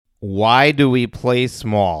Why Do We Play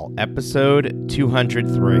Small? Episode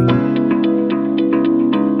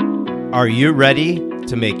 203. Are you ready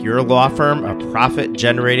to make your law firm a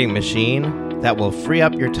profit-generating machine that will free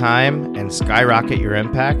up your time and skyrocket your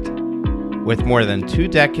impact? With more than 2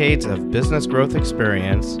 decades of business growth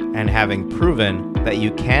experience and having proven that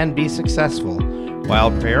you can be successful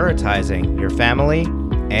while prioritizing your family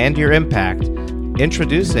and your impact,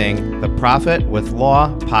 introducing the Profit with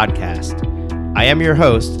Law podcast. I am your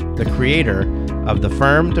host, the creator of the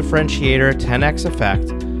Firm Differentiator 10X Effect,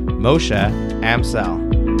 Moshe Amsel.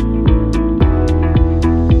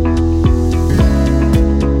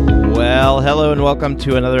 Well, hello and welcome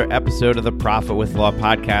to another episode of the Profit with Law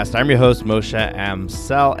podcast. I'm your host, Moshe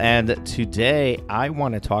Amsel, and today I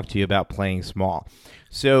want to talk to you about playing small.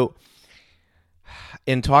 So,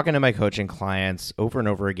 in talking to my coaching clients over and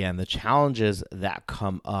over again, the challenges that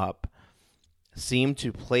come up seem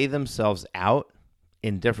to play themselves out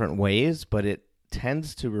in different ways, but it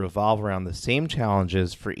tends to revolve around the same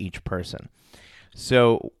challenges for each person.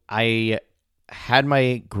 So I had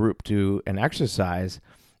my group do an exercise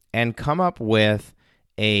and come up with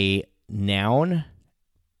a noun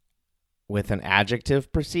with an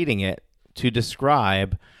adjective preceding it to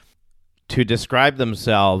describe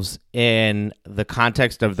themselves in the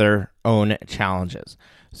context of their own challenges.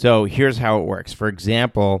 So here's how it works. For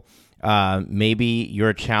example, maybe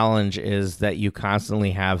your challenge is that you constantly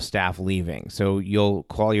have staff leaving. So you'll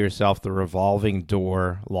call yourself the revolving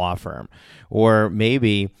door law firm. Or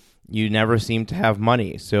maybe you never seem to have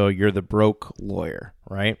money. So you're the broke lawyer,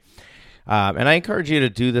 right? And I encourage you to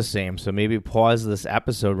do the same. So maybe pause this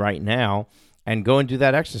episode right now and go and do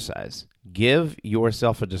that exercise. Give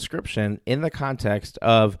yourself a description in the context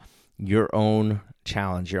of your own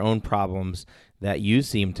challenge, your own problems that you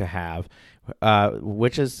seem to have,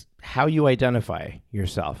 which is how you identify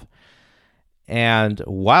yourself. And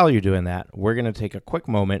while you're doing that, we're going to take a quick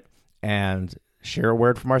moment and share a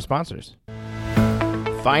word from our sponsors.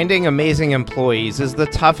 Finding amazing employees is the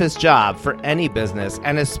toughest job for any business,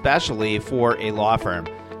 and especially for a law firm.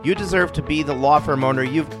 You deserve to be the law firm owner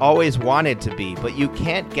you've always wanted to be, but you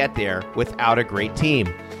can't get there without a great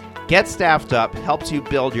team. Get Staffed Up helps you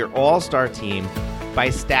build your all-star team by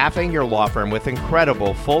staffing your law firm with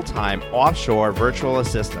incredible full-time offshore virtual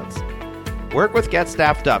assistants. Work with Get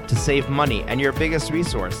Staffed Up to save money and your biggest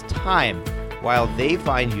resource, time, while they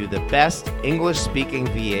find you the best English-speaking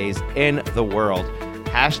VAs in the world.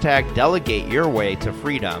 Hashtag delegate your way to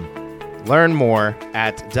freedom. Learn more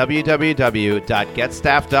at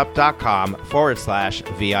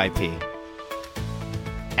www.getstaffedup.com/VIP.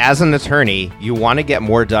 As an attorney, you want to get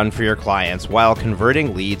more done for your clients while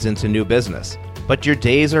converting leads into new business. But your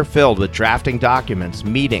days are filled with drafting documents,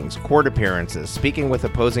 meetings, court appearances, speaking with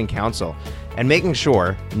opposing counsel, and making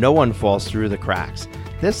sure no one falls through the cracks.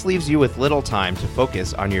 This leaves you with little time to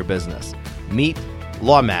focus on your business. Meet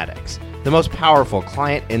Lawmatics, the most powerful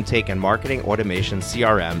client intake and marketing automation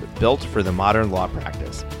CRM built for the modern law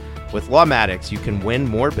practice. With Lawmatics, you can win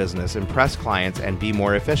more business, impress clients, and be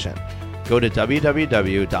more efficient. Go to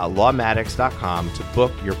www.lawmatics.com to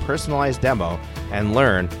book your personalized demo and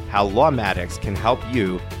learn how Lawmatics can help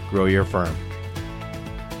you grow your firm.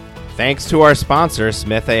 Thanks to our sponsor,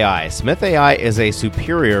 Smith AI. Smith AI is a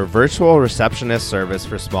superior virtual receptionist service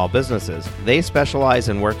for small businesses. They specialize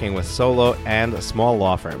in working with solo and small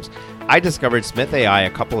law firms. I discovered Smith AI a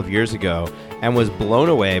couple of years ago and was blown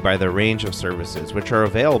away by the range of services, which are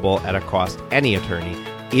available at a cost any attorney,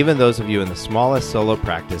 even those of you in the smallest solo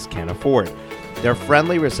practice, can afford. Their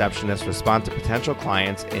friendly receptionists respond to potential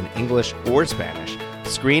clients in English or Spanish,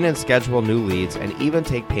 screen and schedule new leads, and even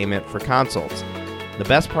take payment for consults. The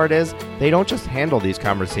best part is, they don't just handle these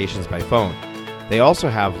conversations by phone. They also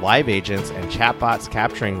have live agents and chatbots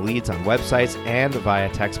capturing leads on websites and via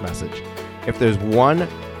text message. If there's one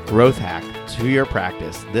growth hack to your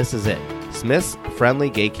practice, this is it. Smith's friendly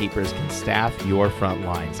gatekeepers can staff your front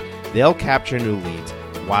lines. They'll capture new leads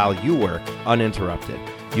while you work uninterrupted.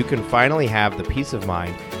 You can finally have the peace of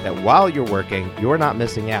mind that while you're working, you're not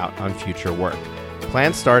missing out on future work.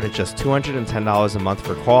 Plans start at just $210 a month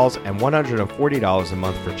for calls and $140 a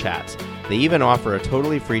month for chats. They even offer a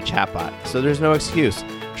totally free chatbot, so there's no excuse.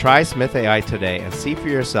 Try Smith AI today and see for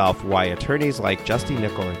yourself why attorneys like Justy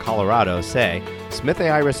Nickel in Colorado say Smith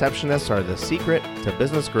AI receptionists are the secret to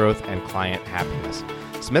business growth and client happiness.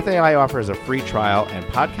 Smith AI offers a free trial, and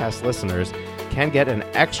podcast listeners can get an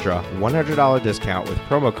extra $100 discount with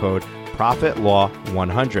promo code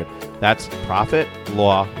PROFITLAW100. That's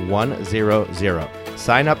PROFITLAW100.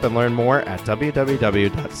 Sign up and learn more at www.smith.ai.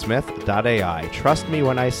 Trust me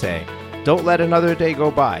when I say, don't let another day go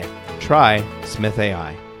by. Try Smith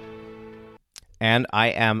AI. And I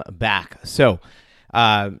am back. So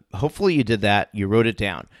hopefully you did that. You wrote it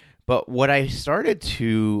down. But what I started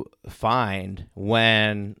to find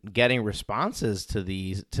when getting responses to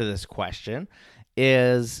this question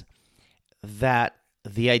is that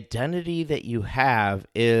the identity that you have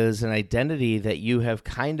is an identity that you have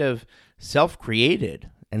kind of self-created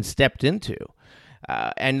and stepped into.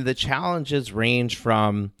 And the challenges range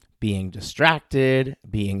from being distracted,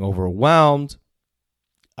 being overwhelmed,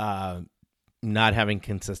 not having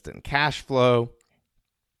consistent cash flow,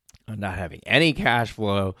 not having any cash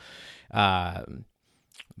flow,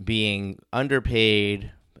 being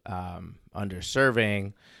underpaid,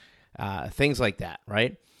 underserving, things like that,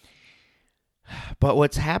 right? But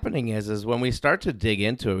what's happening is when we start to dig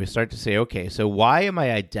into it, we start to say, okay, so why am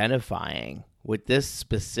I identifying with this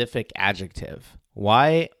specific adjective?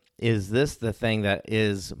 Why is this the thing that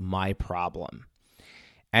is my problem?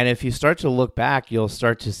 And if you start to look back, you'll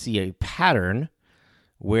start to see a pattern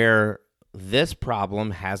where this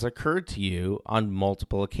problem has occurred to you on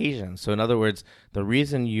multiple occasions. So in other words, the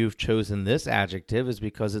reason you've chosen this adjective is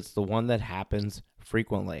because it's the one that happens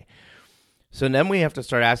frequently. So then we have to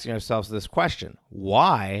start asking ourselves this question: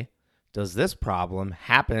 why does this problem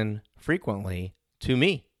happen frequently to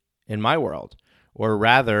me in my world? Or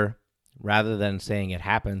rather than saying it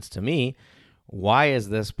happens to me, why is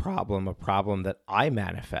this problem a problem that I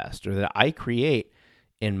manifest or that I create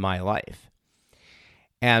in my life?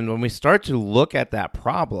 And when we start to look at that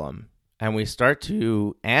problem and we start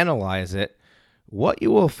to analyze it, what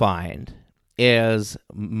you will find is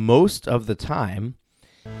most of the time,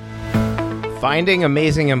 finding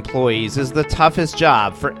amazing employees is the toughest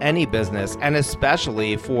job for any business, and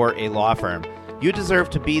especially for a law firm. You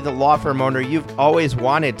deserve to be the law firm owner you've always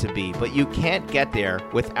wanted to be, but you can't get there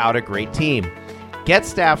without a great team. Get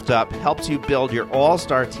Staffed Up helps you build your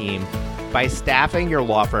all-star team by staffing your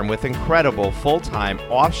law firm with incredible full-time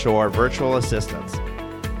offshore virtual assistants.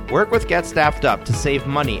 Work with Get Staffed Up to save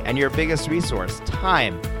money and your biggest resource,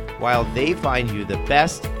 time, while they find you the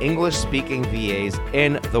best English-speaking VAs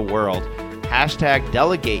in the world.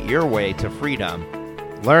 #delegate your way to freedom.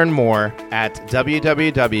 Learn more at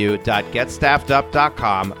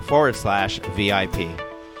www.getstaffedup.com/VIP.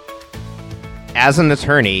 As an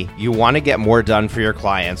attorney, you want to get more done for your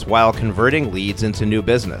clients while converting leads into new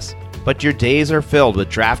business. But your days are filled with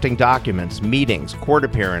drafting documents, meetings, court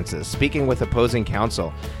appearances, speaking with opposing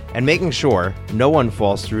counsel, and making sure no one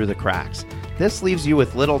falls through the cracks. This leaves you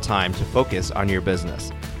with little time to focus on your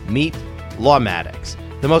business. Meet Lawmatics,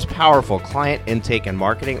 the most powerful client intake and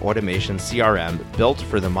marketing automation CRM built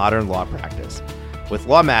for the modern law practice. With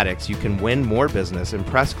Lawmatics, you can win more business,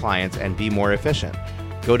 impress clients, and be more efficient.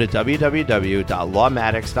 Go to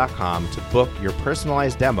www.lawmatics.com to book your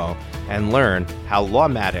personalized demo and learn how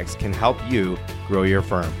Lawmatics can help you grow your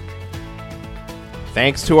firm.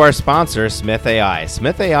 Thanks to our sponsor, Smith AI.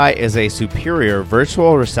 Smith AI is a superior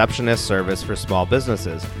virtual receptionist service for small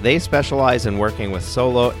businesses. They specialize in working with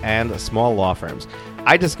solo and small law firms.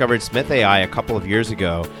 I discovered Smith AI a couple of years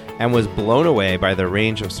ago and was blown away by the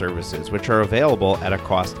range of services, which are available at a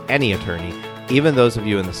cost any attorney, even those of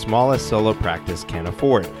you in the smallest solo practice, can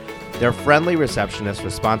afford. Their friendly receptionists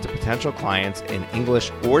respond to potential clients in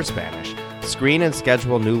English or Spanish, screen and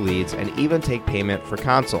schedule new leads, and even take payment for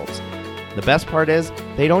consults. The best part is,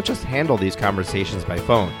 they don't just handle these conversations by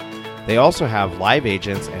phone. They also have live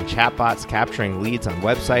agents and chatbots capturing leads on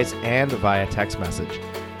websites and via text message.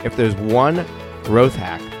 If there's one growth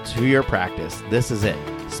hack to your practice, this is it.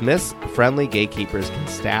 Smith's friendly gatekeepers can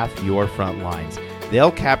staff your front lines.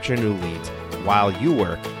 They'll capture new leads while you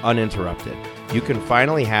work uninterrupted. You can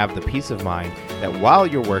finally have the peace of mind that while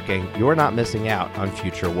you're working, you're not missing out on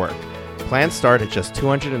future work. Plans start at just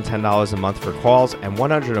 $210 a month for calls and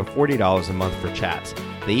 $140 a month for chats.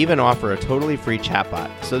 They even offer a totally free chatbot,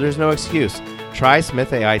 so there's no excuse. Try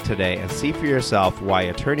Smith AI today and see for yourself why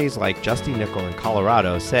attorneys like Justy Nickel in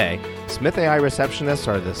Colorado say Smith AI receptionists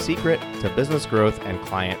are the secret to business growth and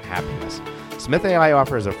client happiness. Smith AI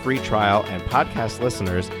offers a free trial, and podcast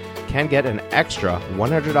listeners can get an extra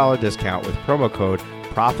 $100 discount with promo code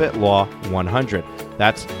ProfitLaw100.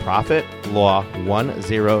 That's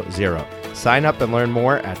ProfitLaw100. Sign up and learn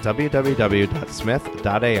more at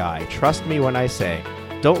www.smith.ai. Trust me when I say,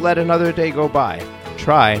 don't let another day go by.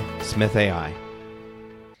 Try Smith AI.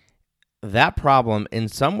 That problem, in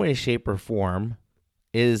some way, shape, or form,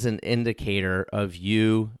 is an indicator of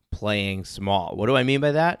you playing small. What do I mean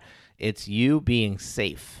by that? It's you being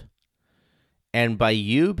safe. And by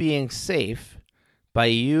you being safe, by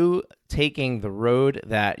you taking the road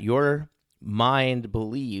that your mind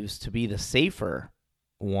believes to be the safer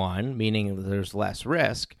one, meaning there's less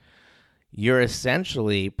risk, you're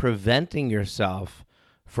essentially preventing yourself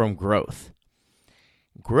from growth.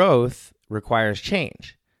 Growth requires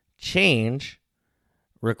change. Change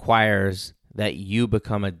requires that you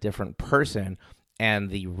become a different person, and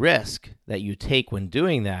the risk that you take when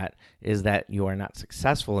doing that is that you are not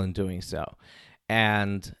successful in doing so.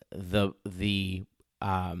 And the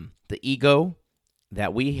ego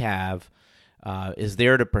that we have is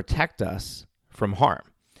there to protect us from harm.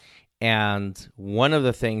 And one of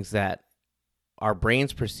the things that our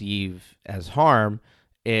brains perceive as harm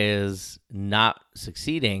is not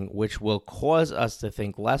succeeding, which will cause us to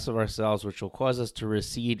think less of ourselves, which will cause us to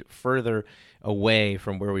recede further away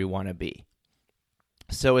from where we want to be.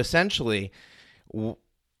 So essentially,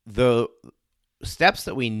 the steps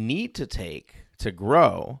that we need to take to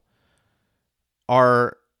grow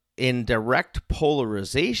are in direct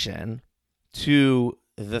polarization to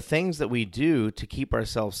the things that we do to keep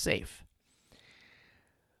ourselves safe.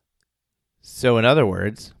 So in other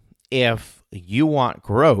words, if you want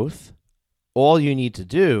growth, all you need to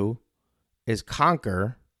do is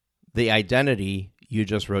conquer the identity you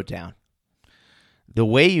just wrote down. The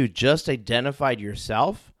way you just identified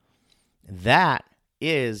yourself, that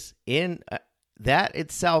itself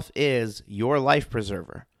is your life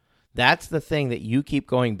preserver. That's the thing that you keep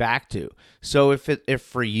going back to. So if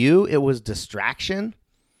for you it was distraction,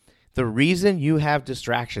 the reason you have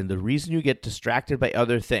distraction, the reason you get distracted by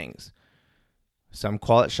other things, some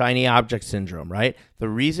call it shiny object syndrome, right? The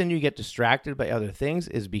reason you get distracted by other things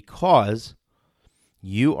is because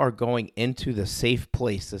you are going into the safe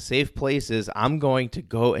place. The safe place is I'm going to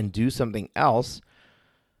go and do something else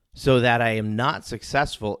so that I am not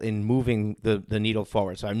successful in moving the needle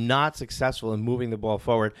forward. So I'm not successful in moving the ball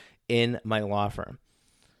forward in my law firm.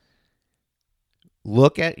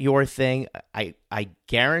 Look at your thing. I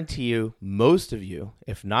guarantee you, most of you,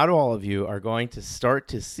 if not all of you, are going to start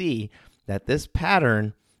to see that this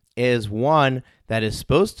pattern is one that is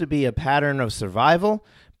supposed to be a pattern of survival,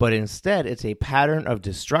 but instead it's a pattern of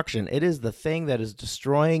destruction. It is the thing that is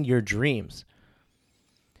destroying your dreams.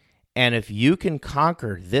 And if you can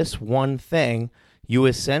conquer this one thing, you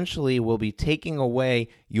essentially will be taking away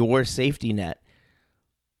your safety net.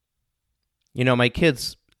 You know, my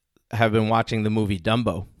kids have been watching the movie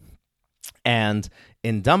Dumbo. And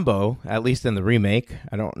in Dumbo, at least in the remake,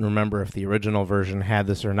 I don't remember if the original version had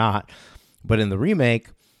this or not, but in the remake,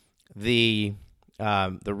 the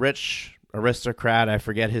rich aristocrat, I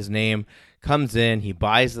forget his name, comes in, he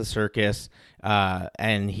buys the circus,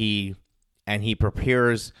 and he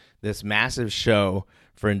prepares this massive show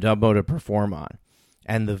for Dumbo to perform on.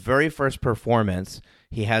 And the very first performance,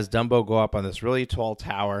 he has Dumbo go up on this really tall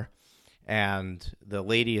tower, and the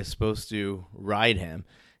lady is supposed to ride him.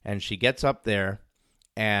 And she gets up there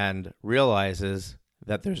and realizes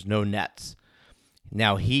that there's no nets.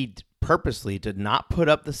 Now, he purposely did not put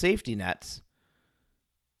up the safety nets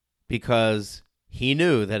because he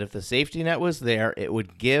knew that if the safety net was there, it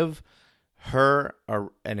would give her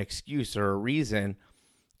an excuse or a reason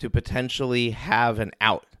to potentially have an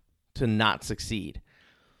out, to not succeed.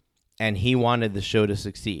 And he wanted the show to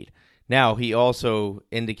succeed. Now, he also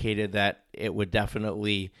indicated that it would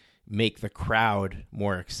definitely make the crowd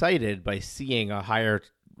more excited by seeing a higher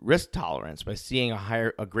risk tolerance, by seeing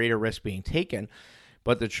a greater risk being taken.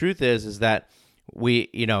 But the truth is that we,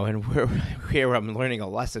 and we're here. I'm learning a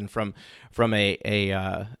lesson from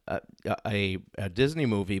a Disney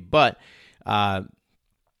movie. But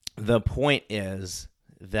the point is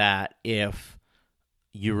that if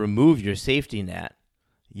you remove your safety net,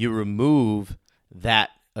 you remove that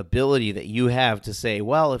ability that you have to say,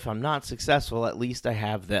 well, if I'm not successful, at least I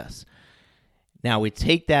have this. Now we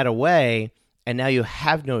take that away, and now you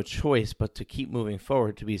have no choice but to keep moving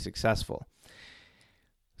forward to be successful.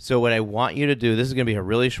 So what I want you to do, this is going to be a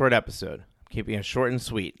really short episode. I'm keeping it short and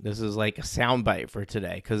sweet. This is like a soundbite for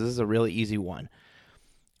today because this is a really easy one.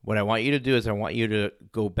 What I want you to do is I want you to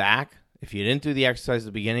go back. If you didn't do the exercise at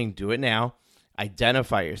the beginning, do it now.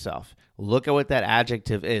 Identify yourself. Look at what that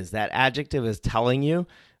adjective is. That adjective is telling you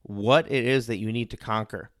what it is that you need to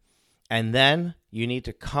conquer. And then you need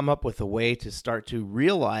to come up with a way to start to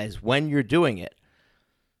realize when you're doing it.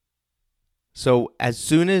 So as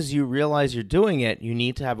soon as you realize you're doing it, you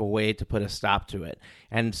need to have a way to put a stop to it.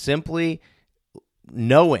 And simply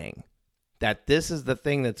knowing that this is the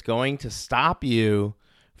thing that's going to stop you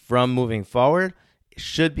from moving forward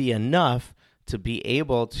should be enough to be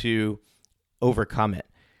able to overcome it.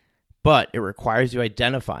 But it requires you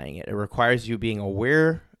identifying it. It requires you being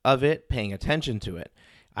aware of it, paying attention to it.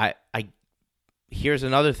 Here's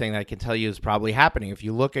another thing that I can tell you is probably happening. If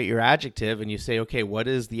you look at your adjective and you say, okay, what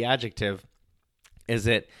is the adjective? Is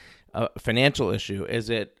it a financial issue? Is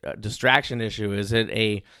it a distraction issue? Is it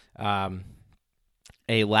a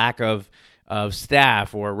lack of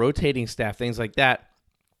staff or rotating staff, things like that?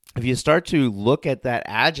 If you start to look at that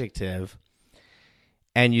adjective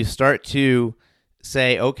and you start to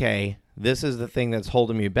say, okay, this is the thing that's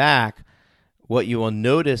holding me back, what you will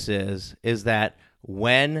notice is that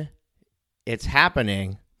when it's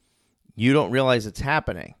happening, you don't realize it's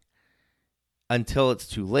happening until it's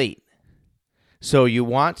too late. So you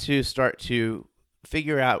want to start to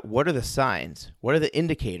figure out, what are the signs, what are the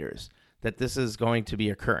indicators that this is going to be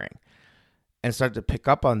occurring, and start to pick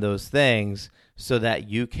up on those things so that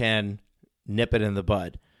you can nip it in the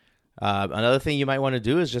bud. Another thing you might want to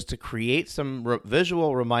do is just to create some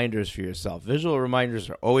visual reminders for yourself. Visual reminders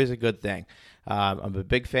are always a good thing. I'm a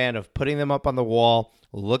big fan of putting them up on the wall,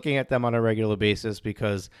 looking at them on a regular basis,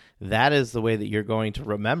 because that is the way that you're going to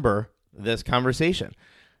remember this conversation.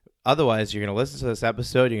 Otherwise, you're going to listen to this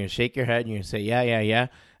episode, you're going to shake your head, and you're going to say, yeah,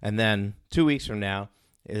 and then 2 weeks from now,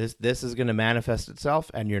 this is going to manifest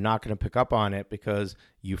itself, and you're not going to pick up on it because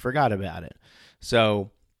you forgot about it.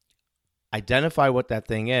 So identify what that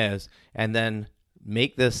thing is, and then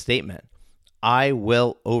make this statement: I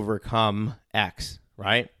will overcome X,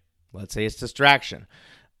 right? Let's say it's distraction.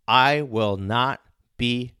 I will not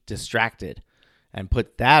be distracted, and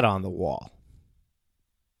put that on the wall.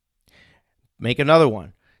 Make another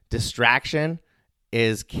one. Distraction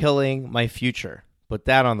is killing my future. Put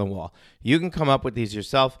that on the wall. You can come up with these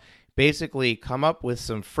yourself. Basically, come up with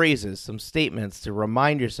some phrases, some statements to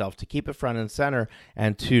remind yourself, to keep it front and center,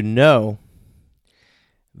 and to know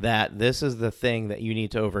that this is the thing that you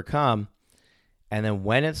need to overcome. And then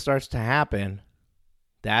when it starts to happen,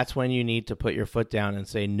 that's when you need to put your foot down and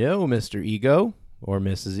say, no, Mr. Ego or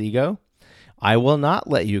Mrs. Ego, I will not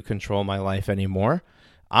let you control my life anymore.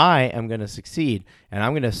 I am going to succeed, and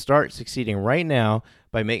I'm going to start succeeding right now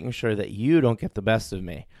by making sure that you don't get the best of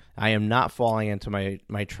me. I am not falling into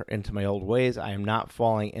my old ways. I am not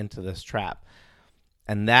falling into this trap.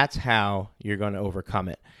 And that's how you're going to overcome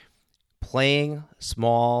it. Playing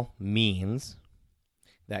small means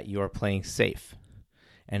that you are playing safe.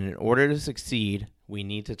 And in order to succeed, we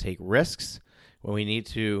need to take risks.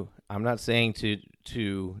 I'm not saying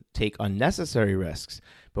to take unnecessary risks,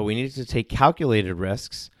 but we need to take calculated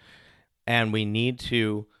risks, and we need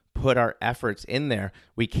to put our efforts in there.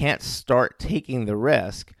 We can't start taking the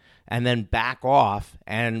risk and then back off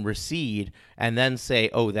and recede and then say,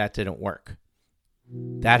 oh, that didn't work.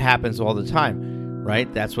 That happens all the time,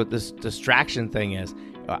 right? That's what this distraction thing is.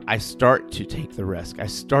 I start to take the risk. I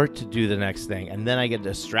start to do the next thing, and then I get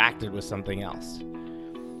distracted with something else.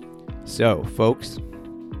 So, folks,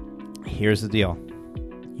 here's the deal.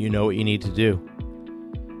 You know what you need to do.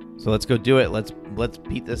 So let's go do it. Let's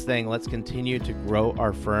beat this thing. Let's continue to grow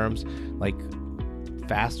our firms like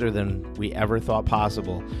faster than we ever thought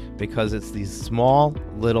possible, because it's these small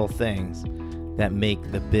little things that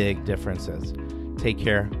make the big differences. Take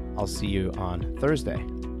care. I'll see you on Thursday.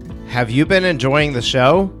 Have you been enjoying the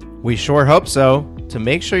show? We sure hope so. To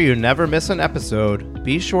make sure you never miss an episode,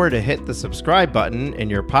 be sure to hit the subscribe button in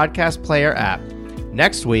your podcast player app.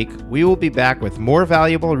 Next week, we will be back with more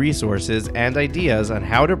valuable resources and ideas on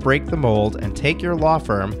how to break the mold and take your law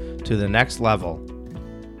firm to the next level.